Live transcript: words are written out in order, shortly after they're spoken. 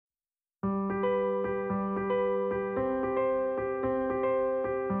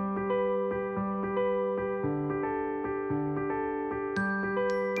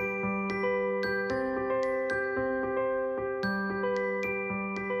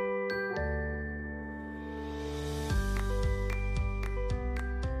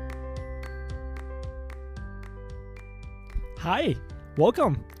Hi,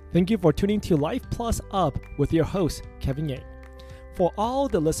 welcome. Thank you for tuning to Life Plus Up with your host, Kevin Yang. For all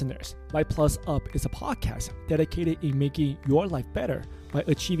the listeners, Life Plus Up is a podcast dedicated in making your life better by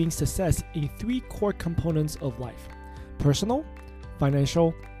achieving success in three core components of life: personal,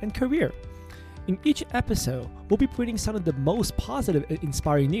 financial, and career. In each episode, we'll be bringing some of the most positive and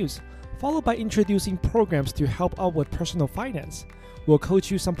inspiring news, followed by introducing programs to help out with personal finance. We'll coach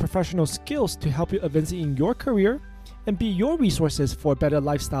you some professional skills to help you advance in your career and be your resources for a better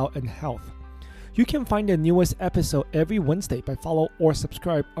lifestyle and health. You can find the newest episode every Wednesday by follow or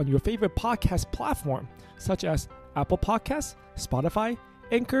subscribe on your favorite podcast platform, such as Apple Podcasts, Spotify,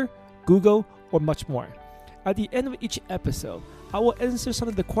 Anchor, Google, or much more. At the end of each episode, I will answer some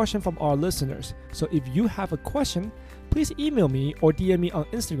of the questions from our listeners. So if you have a question, please email me or DM me on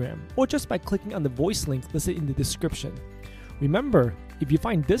Instagram, or just by clicking on the voice link listed in the description. Remember, if you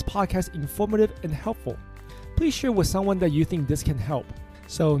find this podcast informative and helpful, please share with someone that you think this can help.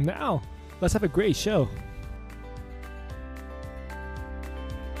 So now, let's have a great show.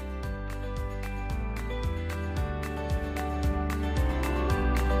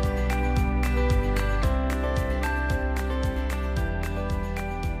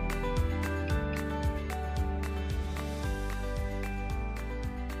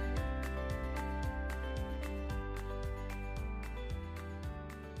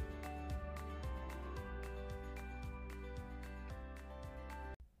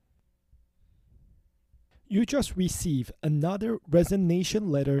 You just received another resignation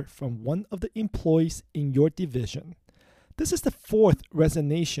letter from one of the employees in your division. This is the fourth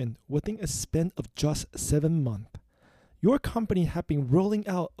resignation within a span of just 7 months. Your company has been rolling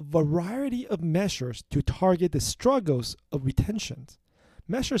out a variety of measures to target the struggles of retention.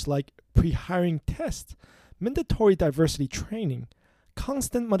 Measures like pre-hiring tests, mandatory diversity training,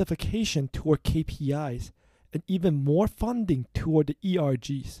 constant modification toward KPIs, and even more funding toward the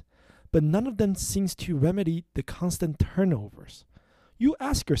ERGs. But none of them seems to remedy the constant turnovers. You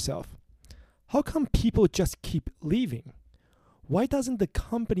ask yourself, how come people just keep leaving? Why doesn't the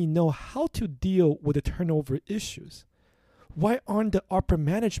company know how to deal with the turnover issues? Why aren't the upper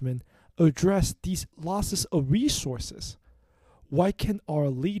management address these losses of resources? Why can't our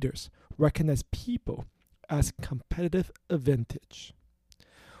leaders recognize people as competitive advantage?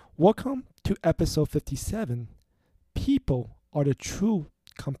 Welcome to episode 57. People are the true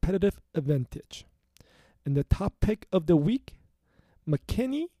competitive advantage. And the top pick of the week,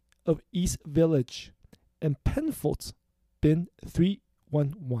 McKinney of East Village and Penfolds Bin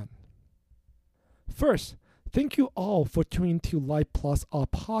 311. First, thank you all for tuning to Life Plus our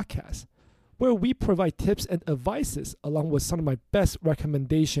podcast, where we provide tips and advices along with some of my best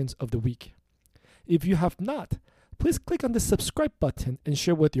recommendations of the week. If you have not, please click on the subscribe button and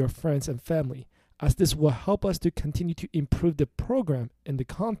share with your friends and family, as this will help us to continue to improve the program and the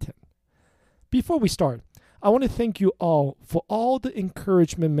content. Before we start, I want to thank you all for all the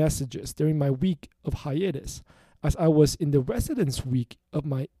encouragement messages during my week of hiatus, as I was in the residence week of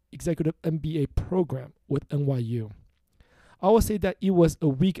my executive MBA program with NYU. I will say that it was a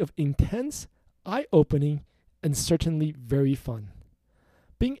week of intense, eye-opening, and certainly very fun.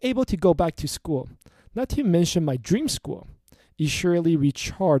 Being able to go back to school, not to mention my dream school, it surely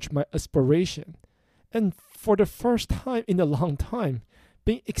recharged my aspiration. And for the first time in a long time,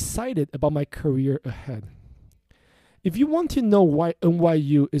 being excited about my career ahead. If you want to know why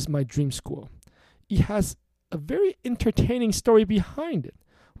NYU is my dream school, it has a very entertaining story behind it,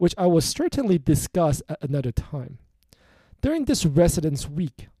 which I will certainly discuss at another time. During this residence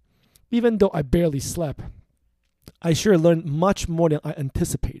week, even though I barely slept, I sure learned much more than I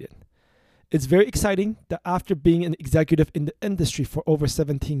anticipated. It's very exciting that after being an executive in the industry for over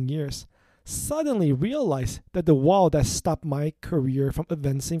 17 years, suddenly realized that the wall that stopped my career from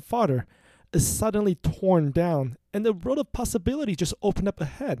advancing further is suddenly torn down and the road of possibility just opened up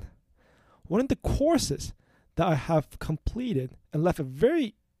ahead. One of the courses that I have completed and left a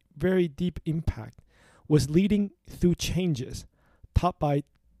very, very deep impact was Leading Through Changes, taught by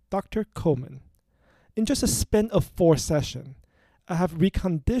Dr. Coleman. In just a span of 4 sessions, I have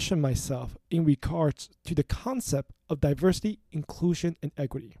reconditioned myself in regards to the concept of diversity, inclusion, and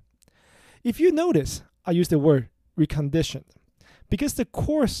equity. If you notice, I use the word reconditioned because the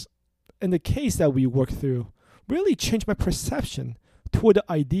course and the case that we worked through really changed my perception toward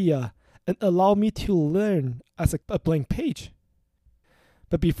the idea and allowed me to learn as a blank page.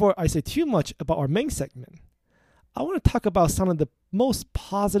 But before I say too much about our main segment, I want to talk about some of the most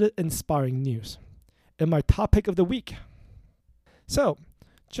positive, inspiring news and my topic of the week. So,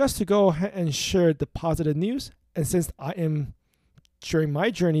 just to go ahead and share the positive news, and since I am during my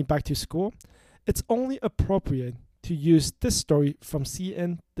journey back to school, it's only appropriate to use this story from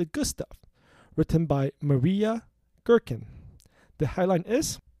CNN The Good Stuff, written by Maria Gherkin. The headline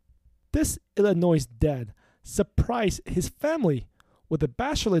is, "This Illinois dad surprised his family with a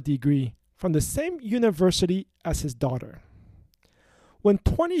bachelor degree from the same university as his daughter." When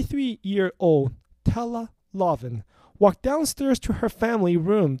 23-year-old Tella Lovin walked downstairs to her family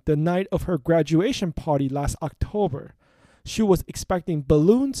room the night of her graduation party last October, she was expecting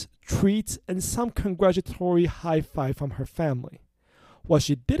balloons, treats, and some congratulatory high five from her family. What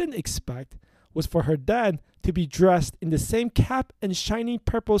she didn't expect was for her dad to be dressed in the same cap and shiny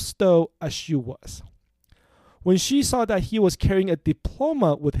purple stole as she was. When she saw that he was carrying a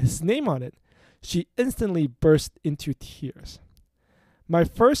diploma with his name on it, she instantly burst into tears. "My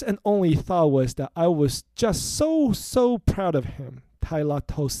first and only thought was that I was just so proud of him," Tyla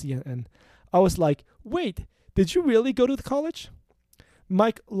told CNN. "I was like, wait, did you really go to college?"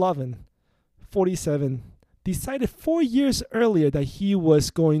 Mike Lovin, 47, decided 4 years earlier that he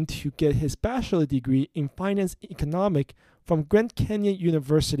was going to get his bachelor degree in finance and economics from Grand Canyon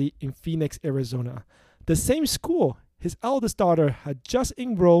University in Phoenix, Arizona, the same school his eldest daughter had just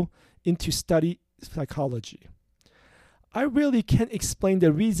enrolled in to study psychology. "I really can't explain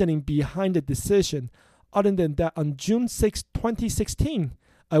the reasoning behind the decision other than that on June 6, 2016,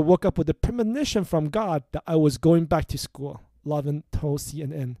 I woke up with a premonition from God that I was going back to school," Lovin told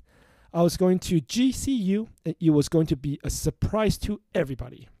CNN. "I was going to GCU and it was going to be a surprise to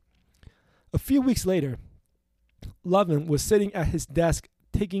everybody." A few weeks later, Lovin was sitting at his desk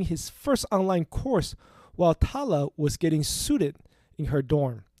taking his first online course while Tala was getting suited in her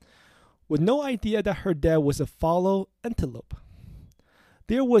dorm, with no idea that her dad was a fallow antelope.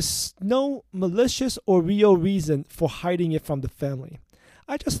 There was no malicious or real reason for hiding it from the family.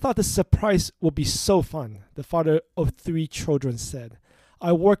 "I just thought the surprise would be so fun," the father of 3 children said.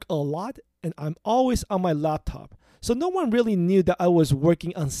 "I work a lot and I'm always on my laptop, so no one really knew that I was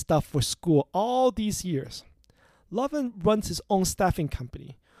working on stuff for school all these years." Lovin runs his own staffing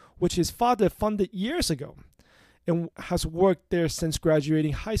company, which his father funded years ago, and has worked there since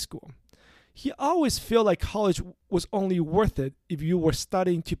graduating high school. He always felt like college was only worth it if you were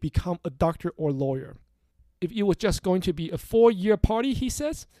studying to become a doctor or lawyer. If it was just going to be a 4-year party, he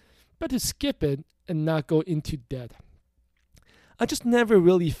says, better skip it and not go into debt. "I just never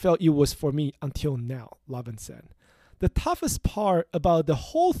really felt it was for me until now," Lovin said. "The toughest part about the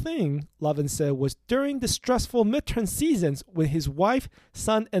whole thing," Lovin said, "was during the stressful midterm seasons when his wife,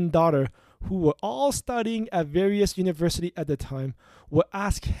 son, and daughter, who were all studying at various universities at the time, would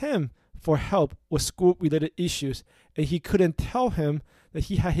ask him for help with school-related issues, and he couldn't tell him that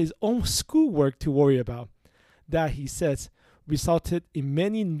he had his own schoolwork to worry about. That," he says, "resulted in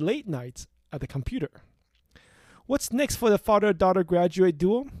many late nights at the computer." "What's next for the father-daughter graduate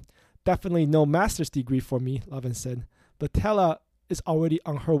duo? Definitely no master's degree for me," Lovin said, "but Tella is already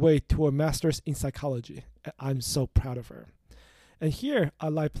on her way to a master's in psychology, and I'm so proud of her." And here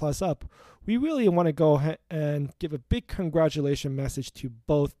at Life Plus Up, we really want to go ahead and give a big congratulations message to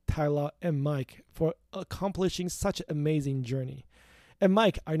both Tyla and Mike for accomplishing such an amazing journey. And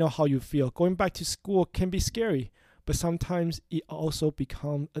Mike, I know how you feel. Going back to school can be scary, but sometimes it also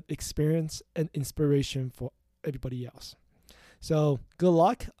becomes an experience and inspiration for everybody else. So good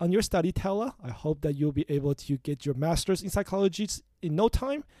luck on your study, Tyla. I hope that you'll be able to get your master's in psychology in no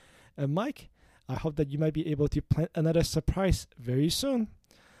time. And Mike, I hope that you might be able to plan another surprise very soon.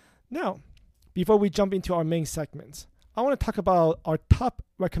 Now, before we jump into our main segments, I want to talk about our top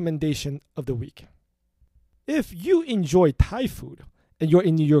recommendation of the week. If you enjoy Thai food and you're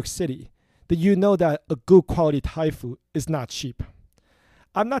in New York City, then you know that a good quality Thai food is not cheap.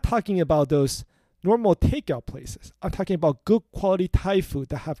 I'm not talking about those normal takeout places. I'm talking about good quality Thai food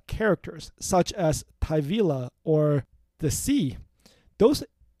that have characters such as Thai Villa or The Sea. Those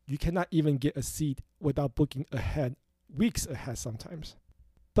you cannot even get a seat without booking ahead, weeks ahead sometimes.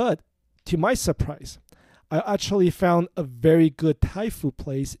 But to my surprise, I actually found a very good Thai food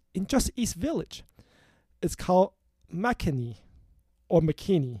place in just East Village. It's called Makini or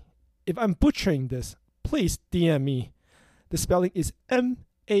Makini. If I'm butchering this, please DM me. The spelling is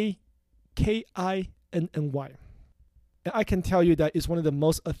Makinny. And I can tell you that it's one of the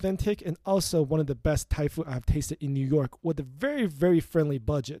most authentic and also one of the best Thai food I've tasted in New York with a very, very friendly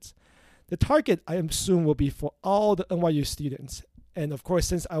budgets. The target, I assume, will be for all the NYU students. And of course,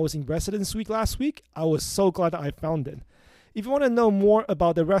 since I was in residence week last week, I was so glad that I found it. If you want to know more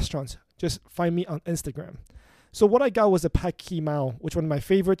about the restaurants, just find me on Instagram. So what I got was a Pad Ki Mao, which is one of my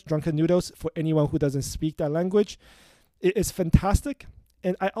favorite drunken noodles for anyone who doesn't speak that language. It is fantastic.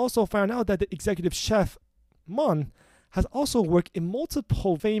 And I also found out that the executive chef, Mon, has also worked in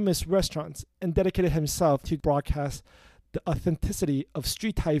multiple famous restaurants and dedicated himself to broadcast the authenticity of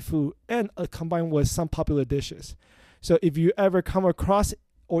street Thai food and combined with some popular dishes. So if you ever come across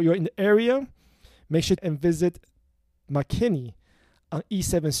or you're in the area, make sure and visit McKinney on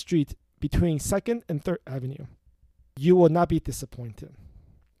East 7th Street between 2nd and 3rd Avenue. You will not be disappointed.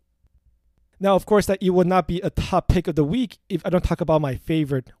 Now, of course, that it will not be a top pick of the week if I don't talk about my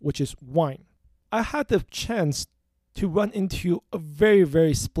favorite, which is wine. I had the chance to run into a very,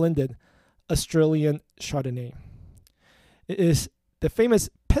 very splendid Australian Chardonnay. It is the famous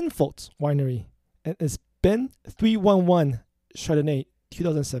Penfolds winery, and it's Ben 311 Chardonnay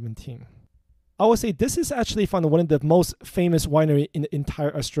 2017. I would say this is actually from one of the most famous winery in the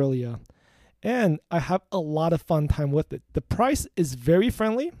entire Australia, and I have a lot of fun time with it. The price is very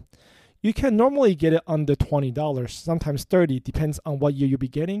friendly. You can normally get it under $20, sometimes $30, depends on what year you'll be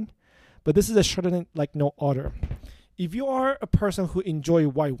getting. But this is a Chardonnay like no other. If you are a person who enjoy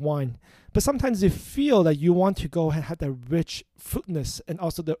white wine, but sometimes you feel that you want to go and have the rich fruitness and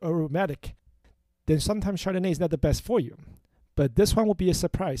also the aromatic, then sometimes Chardonnay is not the best for you. But this one will be a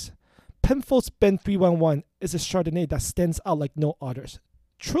surprise. Penfolds Ben 311 is a Chardonnay that stands out like no others.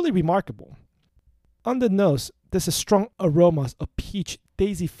 Truly remarkable. On the nose, there's a strong aromas of peach,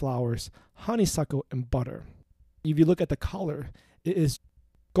 daisy flowers, honeysuckle, and butter. If you look at the color, it is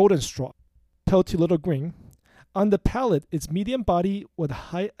golden straw, pale to little green. On the palate, it's medium body with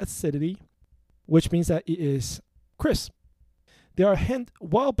high acidity, which means that it is crisp. There are hint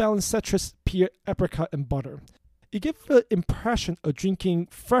well-balanced citrus, pear, apricot, and butter. It gives the impression of drinking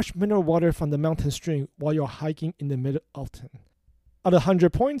fresh mineral water from the mountain stream while you're hiking in the Mid-Autumn. Out of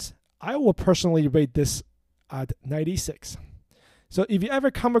 100 points, I will personally rate this at 96. So if you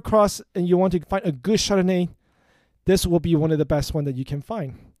ever come across and you want to find a good Chardonnay, this will be one of the best ones that you can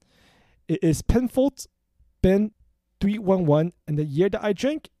find. It is Penfolds Ben 311, and the year that I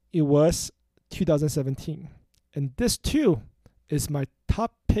drank, it was 2017. And this too is my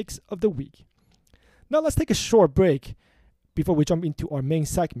top picks of the week. Now let's take a short break before we jump into our main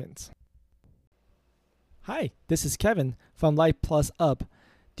segment. Hi, this is Kevin from Life Plus Up.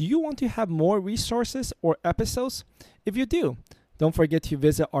 Do you want to have more resources or episodes? If you do, don't forget to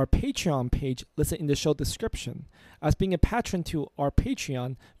visit our Patreon page listed in the show description. As being a patron to our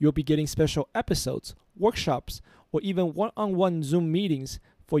Patreon, you'll be getting special episodes, workshops, or even one-on-one Zoom meetings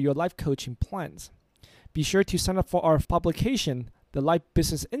for your life coaching plans. Be sure to sign up for our publication, The Life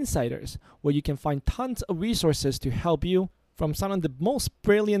Business Insiders, where you can find tons of resources to help you, from some of the most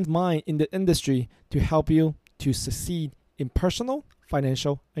brilliant minds in the industry, to help you to succeed in personal,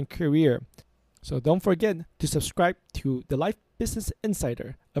 financial, and career. So don't forget to subscribe to The Life Business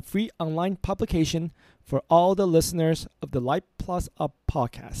Insider, a free online publication for all the listeners of the Life Plus Up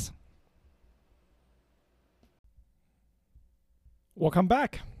podcast. Welcome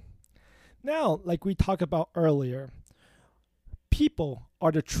back. Now, like we talked about earlier, people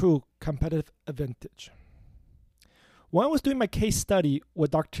are the true competitive advantage. When I was doing my case study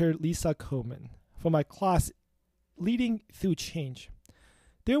with Dr. Lisa Coleman for my class, Leading Through Change,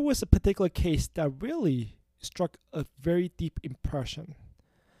 there was a particular case that really struck a very deep impression.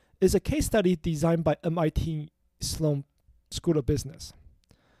 It's a case study designed by MIT Sloan School of Business.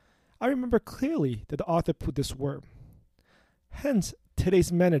 I remember clearly that the author put this word. Hence,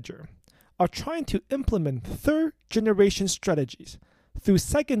 today's manager are trying to implement third-generation strategies through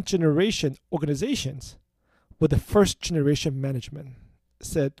second-generation organizations with the first-generation management,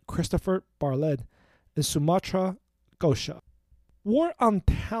 said Christopher Bartlett in Sumatra Ghosha. War on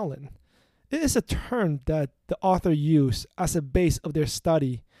talent. It is a term that the author used as a base of their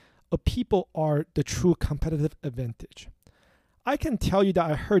study of people are the true competitive advantage. I can tell you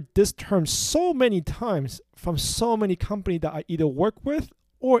that I heard this term so many times from so many companies that I either work with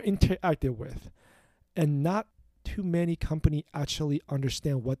or interacted with, and not too many companies actually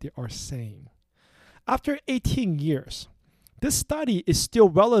understand what they are saying. After 18 years, this study is still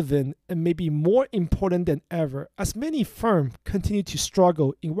relevant and maybe more important than ever as many firms continue to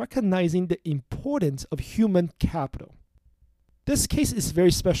struggle in recognizing the importance of human capital. This case is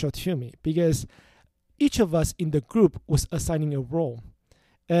very special to me because each of us in the group was assigning a role.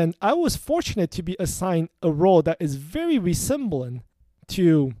 And I was fortunate to be assigned a role that is very resemblant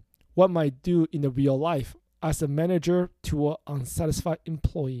to what I might do in the real life as a manager to an unsatisfied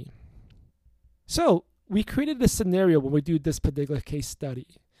employee. So we created a scenario when we do this particular case study.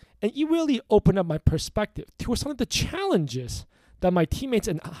 And it really opened up my perspective to some of the challenges that my teammates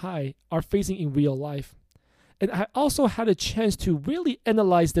and I are facing in real life. And I also had a chance to really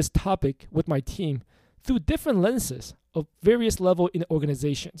analyze this topic with my team through different lenses of various levels in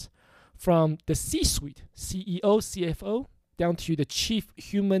organizations, from the C-suite, CEO, CFO, down to the chief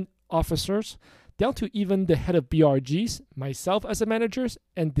human officers, down to even the head of BRGs, myself as a manager,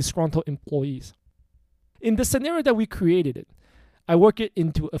 and disgruntled employees. In the scenario that we created, I work it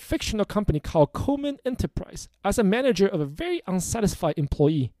into a fictional company called Coleman Enterprise as a manager of a very unsatisfied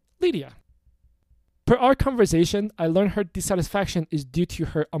employee, Lydia. Per our conversation, I learned her dissatisfaction is due to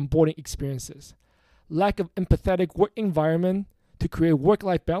her onboarding experiences, lack of empathetic work environment to create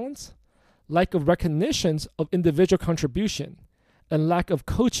work-life balance, lack of recognitions of individual contribution, and lack of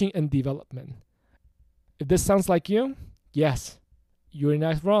coaching and development. If this sounds like you, yes, you're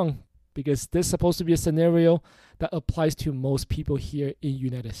not wrong, because this is supposed to be a scenario that applies to most people here in the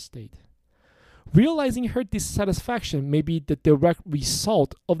United States. Realizing her dissatisfaction may be the direct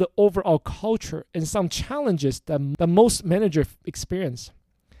result of the overall culture and some challenges that most managers experience.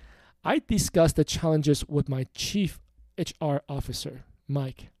 I discussed the challenges with my chief HR officer,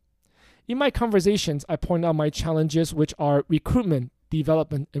 Mike. In my conversations, I point out my challenges, which are recruitment,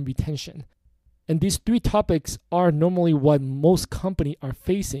 development, and retention. And these three topics are normally what most companies are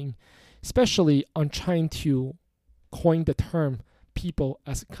facing, especially on trying to coin the term people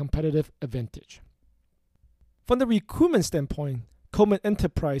as a competitive advantage. From the recruitment standpoint, Coleman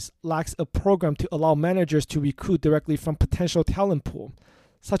Enterprise lacks a program to allow managers to recruit directly from potential talent pool,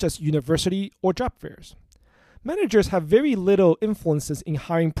 such as university or job fairs. Managers have very little influences in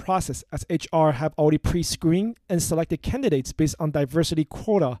hiring process, as HR have already pre-screened and selected candidates based on diversity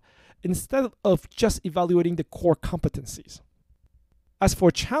quota instead of just evaluating the core competencies. As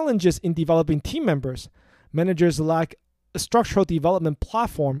for challenges in developing team members, managers lack a structural development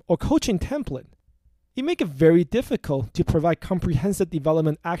platform or coaching template. It makes it very difficult to provide comprehensive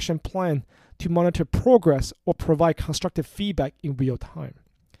development action plan to monitor progress or provide constructive feedback in real time.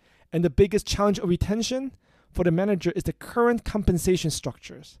 And the biggest challenge of retention for the manager is the current compensation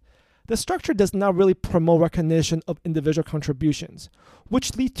structures. The structure does not really promote recognition of individual contributions,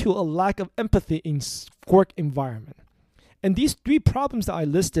 which lead to a lack of empathy in work environment. And these three problems that I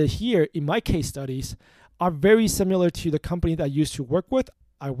listed here in my case studies are very similar to the company that I used to work with,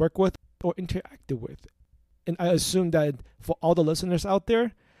 or interacted with. And I assume that for all the listeners out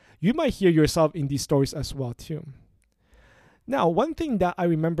there, you might hear yourself in these stories as well too. Now, one thing that I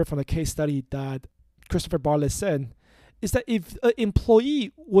remember from the case study that Christopher Bartlett said is that if an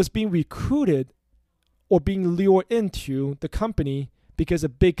employee was being recruited or being lured into the company because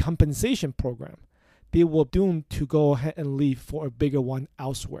of a big compensation program, they were doomed to go ahead and leave for a bigger one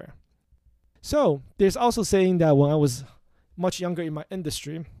elsewhere. So there's also saying that when I was much younger in my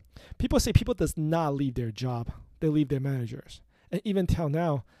industry, people say people does not leave their job, they leave their managers. And even till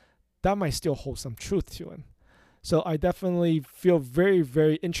now, that might still hold some truth to it. So I definitely feel very,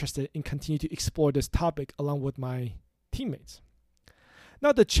 very interested in continuing to explore this topic along with my teammates.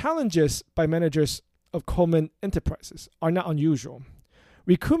 Now, the challenges by managers of Coleman Enterprises are not unusual.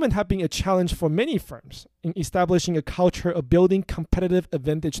 Recruitment has been a challenge for many firms in establishing a culture of building competitive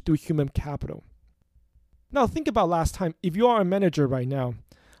advantage through human capital. Now, think about last time. If you are a manager right now,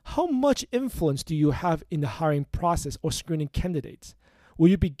 how much influence do you have in the hiring process or screening candidates? Will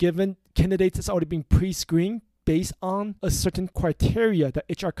you be given candidates that's already been pre-screened based on a certain criteria that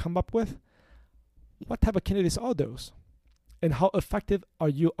HR come up with? What type of candidates are those? And how effective are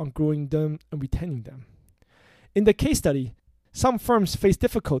you on growing them and retaining them? In the case study, some firms face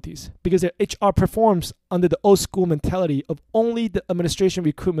difficulties because their HR performs under the old school mentality of only the administration,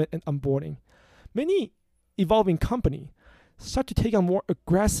 recruitment, and onboarding. Many evolving companies start to take a more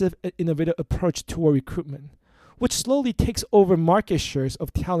aggressive and innovative approach toward recruitment, which slowly takes over market shares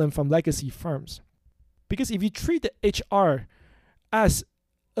of talent from legacy firms. Because if you treat the HR as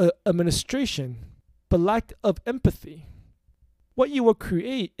an administration but lack of empathy, what you will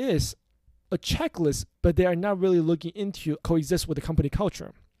create is a checklist, but they are not really looking into coexist with the company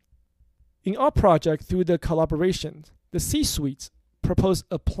culture. In our project, through the collaboration, the C-suites proposed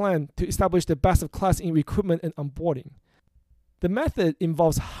a plan to establish the best of class in recruitment and onboarding. The method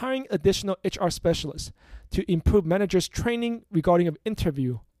involves hiring additional HR specialists to improve managers' training regarding of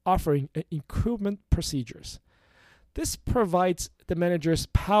interview, offering, and recruitment procedures. This provides the managers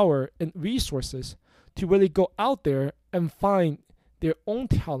power and resources to really go out there and find their own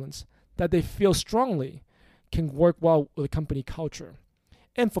talents that they feel strongly can work well with the company culture.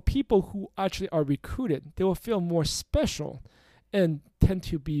 And for people who actually are recruited, they will feel more special and tend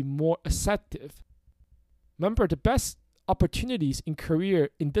to be more assertive. Remember, the best opportunities in career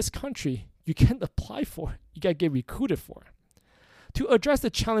in this country, you can't apply for, you gotta get recruited for. To address the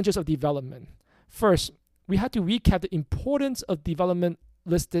challenges of development, first, we had to recap the importance of development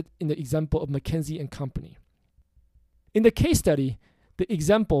listed in the example of McKinsey & Company. In the case study, The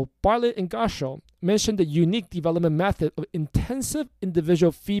example, Bartlett and Garshaw mentioned the unique development method of intensive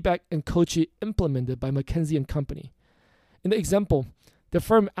individual feedback and coaching implemented by McKinsey and Company. In the example, the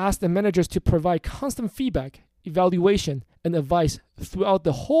firm asked the managers to provide constant feedback, evaluation, and advice throughout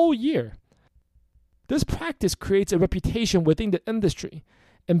the whole year. This practice creates a reputation within the industry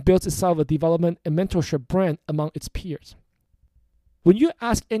and builds itself a development and mentorship brand among its peers. When you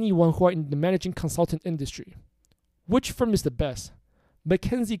ask anyone who are in the managing consultant industry, which firm is the best,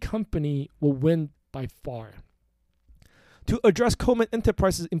 McKinsey Company will win by far. To address Coleman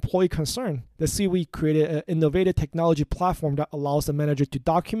Enterprises' employee concern, the C-suite created an innovative technology platform that allows the manager to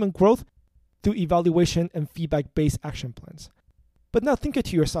document growth through evaluation and feedback-based action plans. But now think it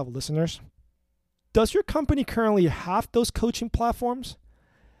to yourself, listeners. Does your company currently have those coaching platforms?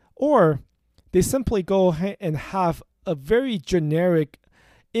 Or they simply go ahead and have a very generic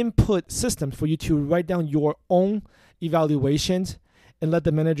input system for you to write down your own evaluations and let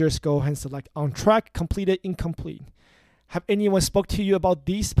the managers go ahead and select on track, completed, incomplete? Have anyone spoke to you about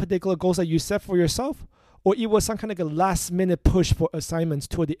these particular goals that you set for yourself? Or it was some kind of a last minute push for assignments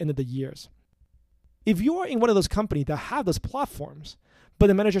toward the end of the years? If you are in one of those companies that have those platforms, but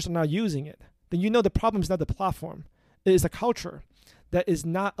the managers are not using it, then you know the problem is not the platform. It is the culture that is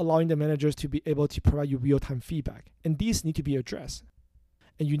not allowing the managers to be able to provide you real-time feedback. And these need to be addressed.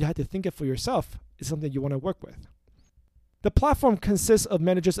 And you have to think it for yourself. It's something you want to work with. The platform consists of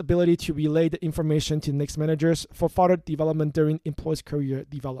managers' ability to relay the information to next managers for further development during employees' career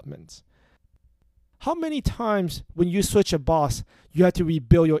development. How many times when you switch a boss, you have to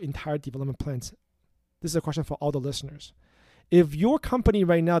rebuild your entire development plans? This is a question for all the listeners. If your company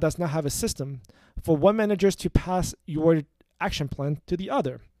right now does not have a system for one manager to pass your action plan to the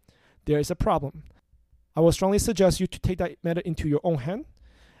other, there is a problem. I will strongly suggest you to take that matter into your own hand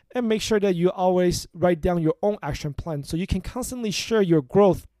and make sure that you always write down your own action plan so you can constantly share your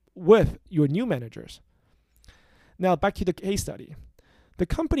growth with your new managers. Now back to the case study. The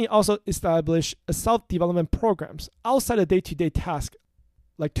company also established a self-development programs outside of day-to-day tasks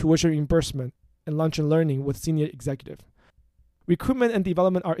like tuition reimbursement and lunch and learning with senior executive. Recruitment and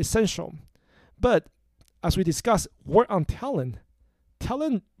development are essential, but as we discussed, war on talent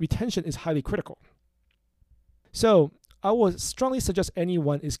retention is highly critical. So I would strongly suggest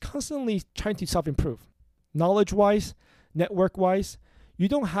anyone is constantly trying to self-improve. Knowledge-wise, network-wise, you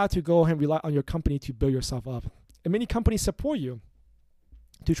don't have to go and rely on your company to build yourself up. And many companies support you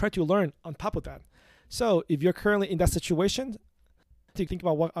to try to learn on top of that. So if you're currently in that situation, to think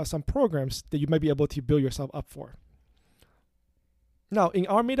about what are some programs that you might be able to build yourself up for. Now, in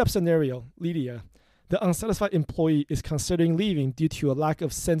our made-up scenario, Lydia, the unsatisfied employee is considering leaving due to a lack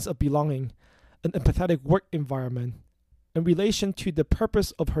of sense of belonging, an empathetic work environment, in relation to the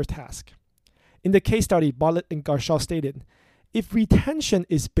purpose of her task. In the case study, Bartlett and Garshaw stated, if retention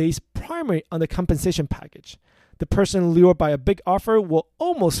is based primarily on the compensation package, the person lured by a big offer will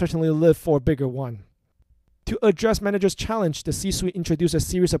almost certainly live for a bigger one. To address managers' challenge, the C-suite introduced a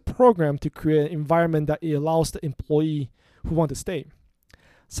series of programs to create an environment that allows the employee who want to stay.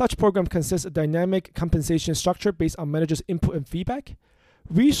 Such program consists of dynamic compensation structure based on managers' input and feedback,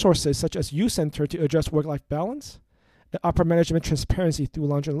 resources such as Youth Center to address work-life balance, and upper management transparency through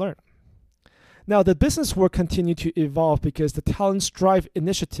Lunch and Learn. Now, the business will continue to evolve because the talents drive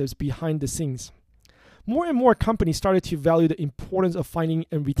initiatives behind the scenes. More and more companies started to value the importance of finding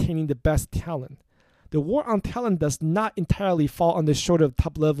and retaining the best talent. The war on talent does not entirely fall on the shoulder of the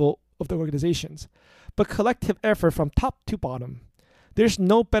top level of the organizations, but collective effort from top to bottom. There's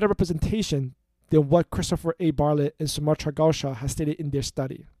no better representation than what Christopher A. Bartlett and Sumatra Garshaw has stated in their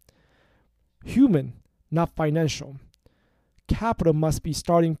study. Human, not financial. Capital must be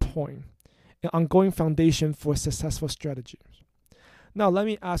starting point, an ongoing foundation for successful strategies. Now, let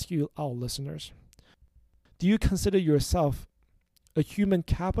me ask you, our listeners, do you consider yourself a human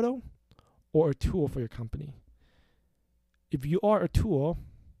capital or a tool for your company? If you are a tool,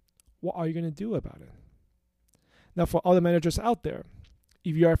 what are you going to do about it? Now, for all the managers out there,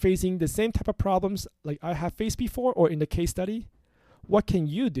 if you are facing the same type of problems like I have faced before or in the case study, what can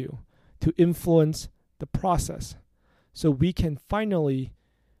you do to influence the process so we can finally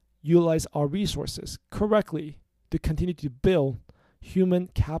utilize our resources correctly to continue to build human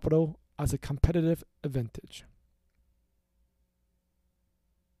capital as a competitive advantage?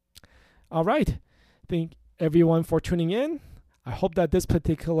 All right. Thank everyone for tuning in. I hope that this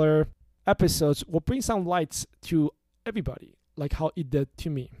particular episode will bring some lights to everybody, like how it did to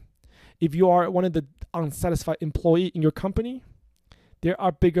me. If you are one of the unsatisfied employees in your company, there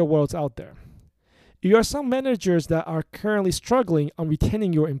are bigger worlds out there. If you are some managers that are currently struggling on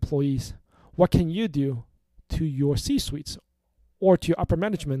retaining your employees, what can you do to your C-suites or to your upper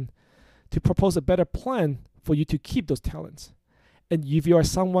management to propose a better plan for you to keep those talents. And if you are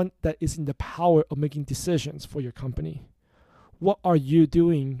someone that is in the power of making decisions for your company, what are you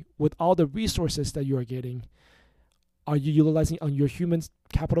doing with all the resources that you are getting? Are you utilizing on your human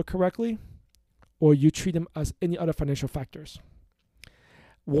capital correctly? Or you treat them as any other financial factors?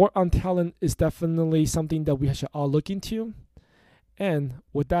 War on talent is definitely something that we should all look into. And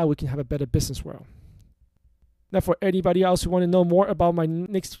with that, we can have a better business world. Now, for anybody else who want to know more about my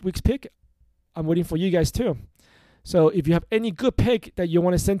next week's pick, I'm waiting for you guys too. So if you have any good pick that you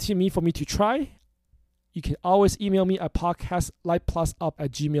want to send to me for me to try, you can always email me at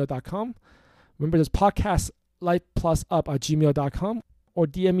podcastlifeplusup@gmail.com. Remember, this podcastlifeplusup@gmail.com or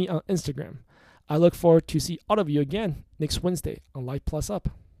DM me on Instagram. I look forward to see all of you again next Wednesday on Life Plus Up.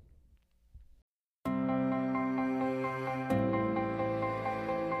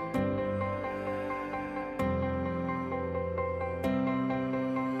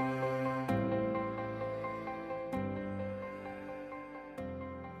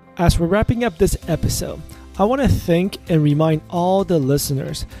 As we're wrapping up this episode, I want to thank and remind all the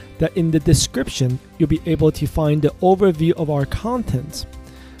listeners that in the description, you'll be able to find the overview of our content,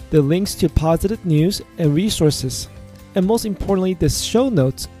 the links to positive news and resources, and most importantly, the show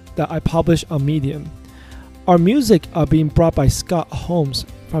notes that I publish on Medium. Our music are being brought by Scott Holmes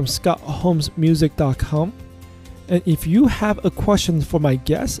from scottholmesmusic.com. And if you have a question for my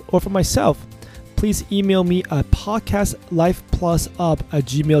guests or for myself, please email me at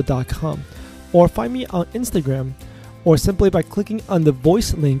podcastlifeplusup@gmail.com or find me on Instagram or simply by clicking on the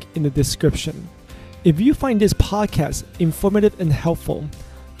voice link in the description. If you find this podcast informative and helpful,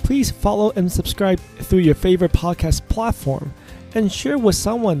 please follow and subscribe through your favorite podcast platform and share with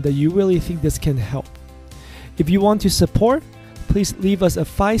someone that you really think this can help. If you want to support, please leave us a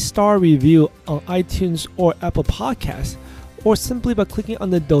 5-star review on iTunes or Apple Podcasts or simply by clicking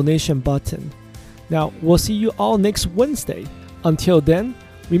on the donation button. Now, we'll see you all next Wednesday. Until then,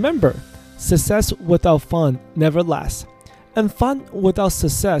 remember, success without fun never lasts. And fun without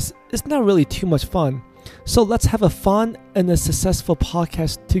success is not really too much fun. So let's have a fun and a successful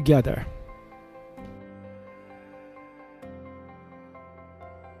podcast together.